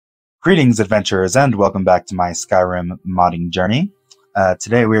Greetings, adventurers, and welcome back to my Skyrim modding journey.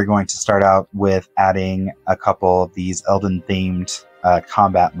 Today we are going to start out with adding a couple of these Elden-themed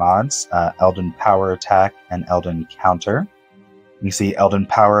combat mods, Elden Power Attack and Elden Counter. You see Elden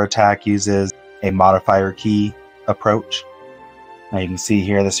Power Attack uses a modifier key approach. Now you can see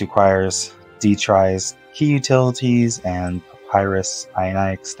here this requires Detry's key utilities and Papyrus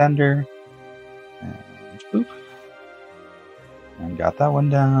INI extender. And boop. And got that one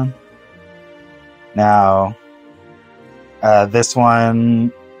down. Now, this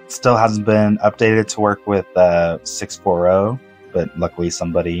one still hasn't been updated to work with 640, but luckily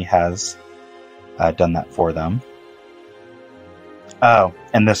somebody has done that for them. Oh,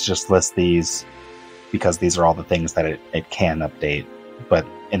 and this just lists these because these are all the things that it can update, but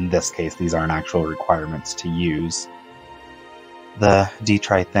in this case these aren't actual requirements to use the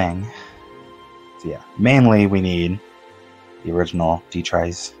Detry thing. So yeah, mainly we need the original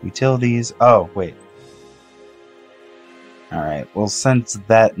Detry's utilities. Oh, wait. Alright, well, since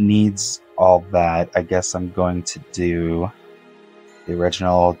that needs all that, I guess I'm going to do the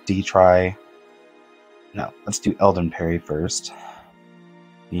original Detry. No, let's do Elden Parry first.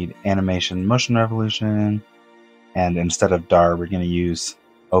 Need animation motion revolution, and instead of DAR, we're going to use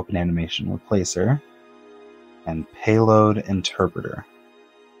Open Animation Replacer and Payload Interpreter.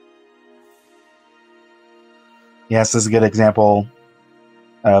 Yes, this is a good example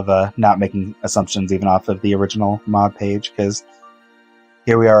of not making assumptions even off of the original mod page, because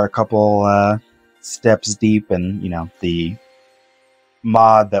here we are a couple steps deep, and the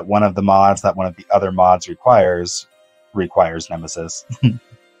mod that one of the other mods requires Nemesis.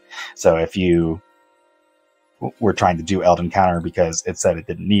 So if you were trying to do Elden Counter because it said it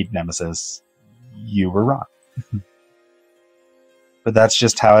didn't need Nemesis, you were wrong. But that's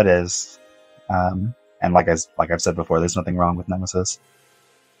just how it is. And like I've said before, there's nothing wrong with Nemesis.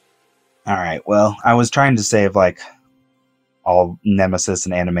 Alright, well, I was trying to save all Nemesis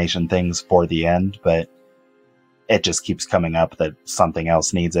and animation things for the end, but it just keeps coming up that something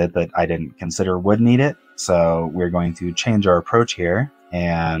else needs it that I didn't consider would need it. So we're going to change our approach here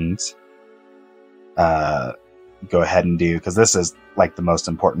and go ahead and do, because this is the most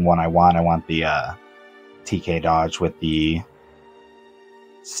important one I want. I want the TK dodge with the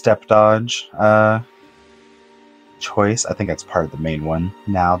step dodge choice. I think that's part of the main one.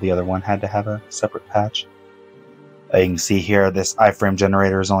 Now the other one had to have a separate patch. You can see here this iframe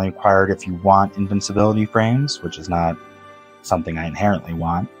generator is only required if you want invincibility frames, which is not something I inherently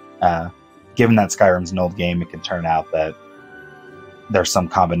want. Given that Skyrim's an old game, it could turn out that there's some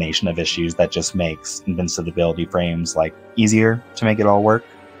combination of issues that just makes invincibility frames easier to make it all work.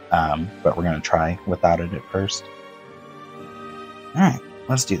 But we're going to try without it at first. Alright,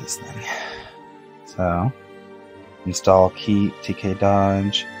 let's do this thing. So install key TK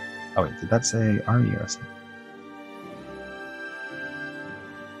dodge. Oh wait, did that say RE or SE?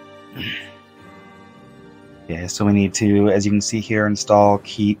 Okay, so we need to, as you can see here, install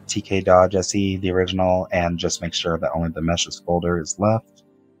key TK dodge SE, the original, and just make sure that only the meshes folder is left.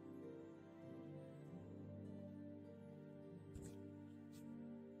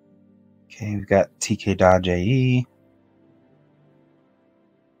 Okay, we've got TK dodge AE.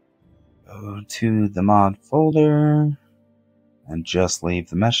 Go to the mod folder and just leave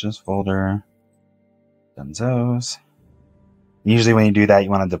the meshes folder. Dunzos. Usually when you do that, you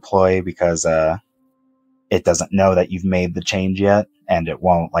want to deploy because it doesn't know that you've made the change yet, and it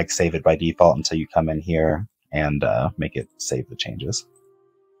won't save it by default until you come in here and make it save the changes.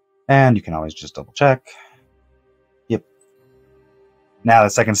 And you can always just double check. Yep. Now the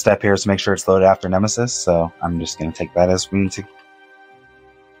second step here is to make sure it's loaded after Nemesis, so I'm just going to take that as we need to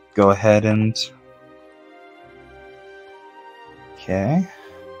go ahead and... Okay.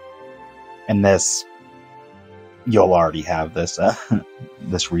 And this, you'll already have this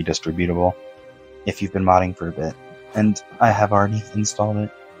this redistributable if you've been modding for a bit. And I have already installed it.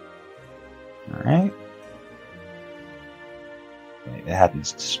 Alright. It had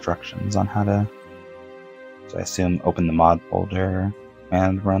instructions on how to... So I assume open the mod folder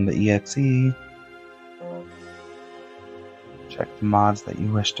and run the exe. Check the mods that you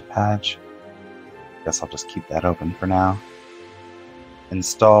wish to patch. Guess I'll just keep that open for now.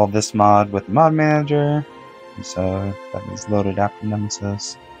 Install this mod with the mod manager. And so that is loaded after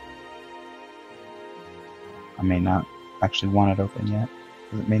Nemesis. I may not actually want it open yet,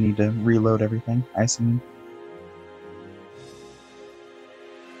 because it may need to reload everything, I assume.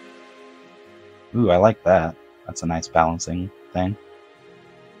 Ooh, I like that. That's a nice balancing thing.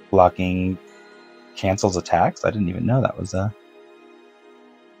 Blocking cancels attacks? I didn't even know that was a...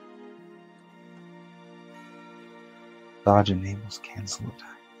 Dodge enables cancel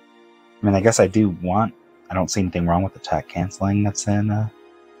attack. I mean, I guess I don't see anything wrong with attack canceling that's in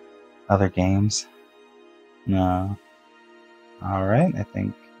other games. No. Alright, I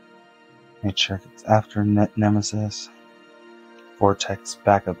think. Make sure it's after Nemesis. Vortex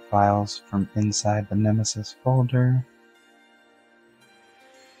backup files from inside the Nemesis folder.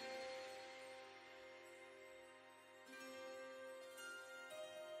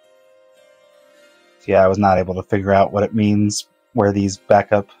 Yeah, I was not able to figure out what it means where these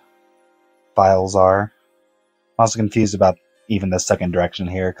backup files are. I'm also confused about even the second direction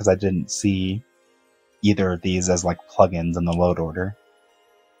here because I didn't see either of these as like plugins in the load order.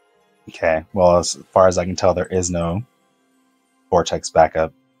 Okay, well, as far as I can tell, there is no Vortex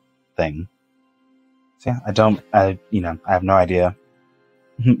backup thing. So yeah, I have no idea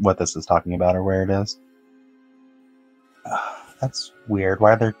what this is talking about or where it is. That's weird.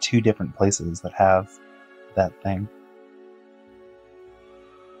 Why are there two different places that have that thing?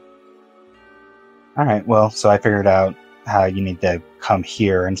 Alright, well, so I figured out how you need to come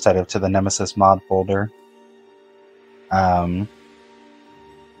here instead of to the Nemesis mod folder. And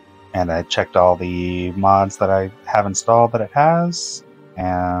I checked all the mods that I have installed that it has,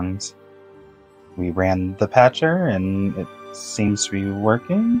 and we ran the patcher, and it seems to be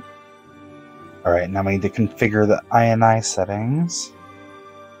working. Alright, now we need to configure the INI settings.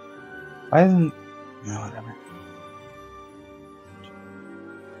 Why isn't... No, whatever.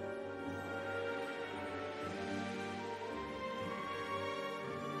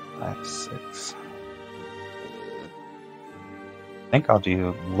 5, 6. I think I'll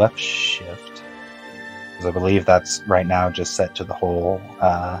do left shift, because I believe that's right now just set to the whole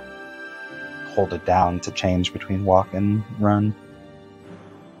hold it down to change between walk and run.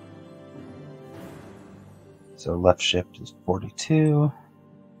 So left shift is 42.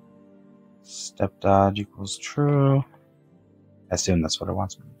 Step dodge equals true. I assume that's what it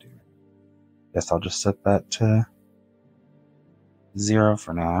wants me to do. Guess I'll just set that to 0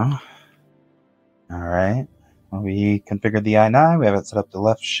 for now. Alright. Well, we configured the i9. We have it set up to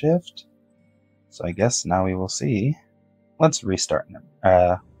left shift. So I guess now we will see. Let's restart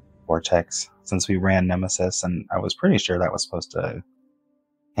Vortex, since we ran Nemesis, and I was pretty sure that was supposed to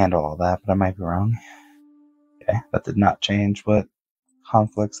handle all that, but I might be wrong. Okay, that did not change what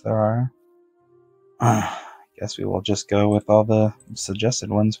conflicts there are. I guess we will just go with all the suggested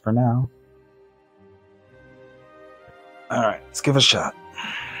ones for now. Alright, let's give it a shot.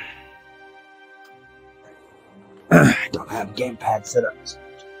 I don't have gamepad set up, so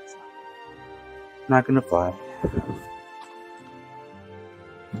not gonna fly.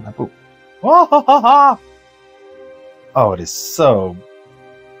 Oh, it is so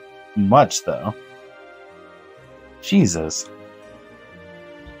much, though. Jesus.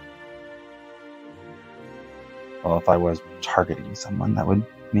 Well, if I was targeting someone, that would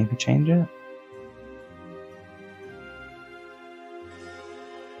maybe change it.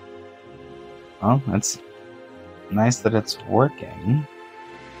 Well, it's nice that it's working.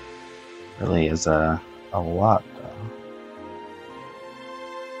 Really is a lot, though.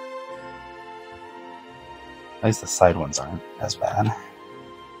 At least the side ones aren't as bad.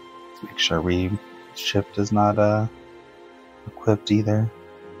 Let's make sure shift is not equipped either.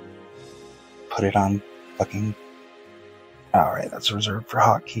 Put it on fucking... Alright, that's reserved for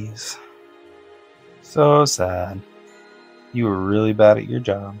hotkeys. So sad. You were really bad at your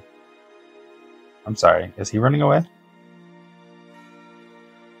job. I'm sorry, is he running away?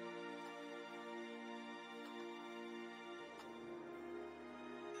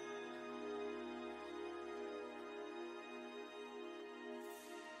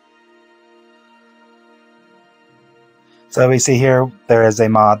 So we see here there is a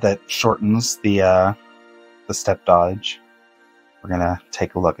mod that shortens the step dodge. We're gonna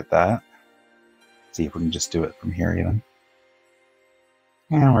take a look at that. See if we can just do it from here even.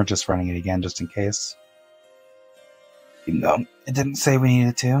 And we're just running it again just in case. Even though it didn't say we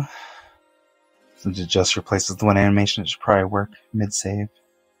needed to. Since it just replaces the one animation, it should probably work mid-save.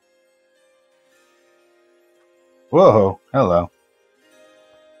 Whoa, hello.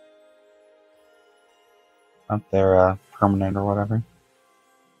 Up there, permanent or whatever.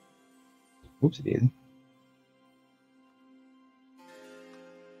 Oopsie daisy.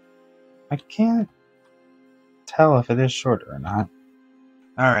 I can't tell if it is shorter or not.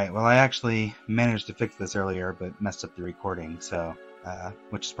 Alright, well I actually managed to fix this earlier, but messed up the recording, so,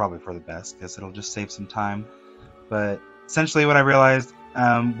 which is probably for the best, because it'll just save some time. But essentially what I realized,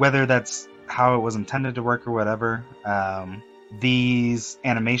 whether that's how it was intended to work or whatever, these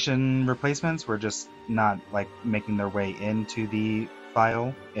animation replacements were just not like making their way into the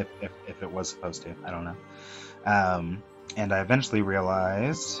file, if it was supposed to. I don't know. And I eventually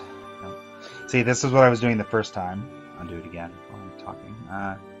realized, See, this is what I was doing the first time. I'll do it again while I'm talking.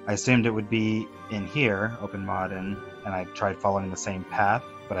 I assumed it would be in here, open mod, and I tried following the same path,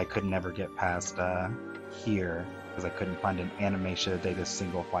 but I could never get past here because I couldn't find an animation data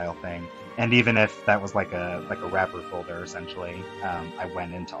single file thing. And even if that was like a wrapper folder, essentially, I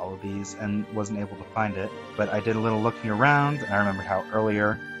went into all of these and wasn't able to find it. But I did a little looking around, and I remember how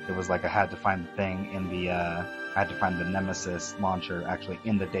earlier it was like I had to find the thing in the I had to find the Nemesis launcher actually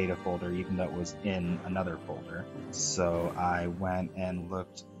in the data folder, even though it was in another folder. So I went and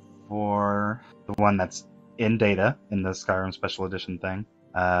looked for the one that's in data in the Skyrim Special Edition thing.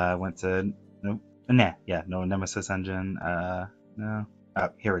 Went to no Nemesis engine. No. Oh,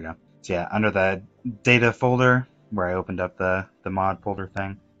 here we go. So yeah, under the data folder where I opened up the mod folder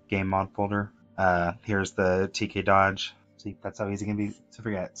thing, game mod folder. Here's the TK dodge. See, that's how easy it can be to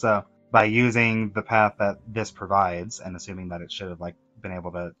forget. So by using the path that this provides, and assuming that it should have like been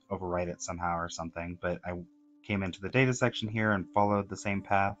able to overwrite it somehow or something, but I came into the data section here and followed the same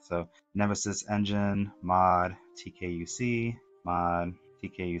path. So Nemesis engine, mod, TKUC, mod,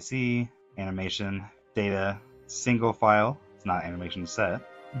 TKUC, animation, data, single file. It's not animation set.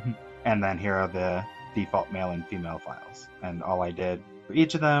 And then here are the default male and female files. And all I did for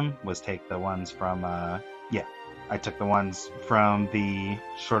each of them was take the ones from, I took the ones from the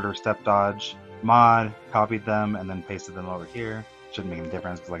shorter step dodge mod, copied them, and then pasted them over here. Shouldn't make any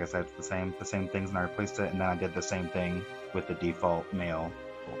difference because, like I said, it's the same things, and I replaced it. And then I did the same thing with the default male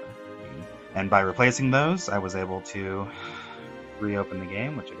folder. And by replacing those, I was able to reopen the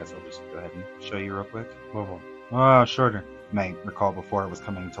game, which I guess I'll just go ahead and show you real quick. Oh, shorter. You may recall before it was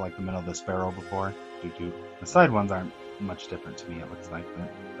coming to like the middle of this barrel before. The side ones aren't much different to me, it looks like,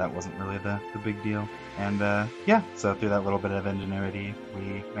 but that wasn't really the big deal. And so through that little bit of ingenuity,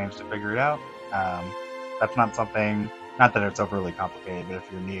 we managed to figure it out. That's not something, not that it's overly complicated, but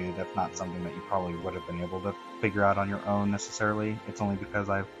if you're new, that's not something that you probably would have been able to figure out on your own necessarily. It's only because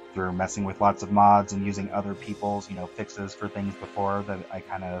through messing with lots of mods and using other people's, fixes for things before, that I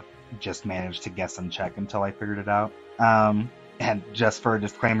kind of just managed to guess and check until I figured it out. And just for a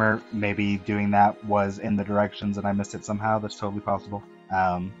disclaimer, maybe doing that was in the directions and I missed it somehow. That's totally possible.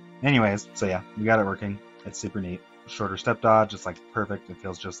 Anyways, so yeah, we got it working. It's super neat. Shorter step dodge, it's like perfect. It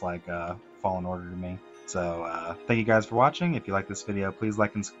feels just like Fallen Order to me. So thank you guys for watching. If you like this video, please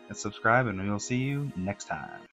like and subscribe, and we will see you next time.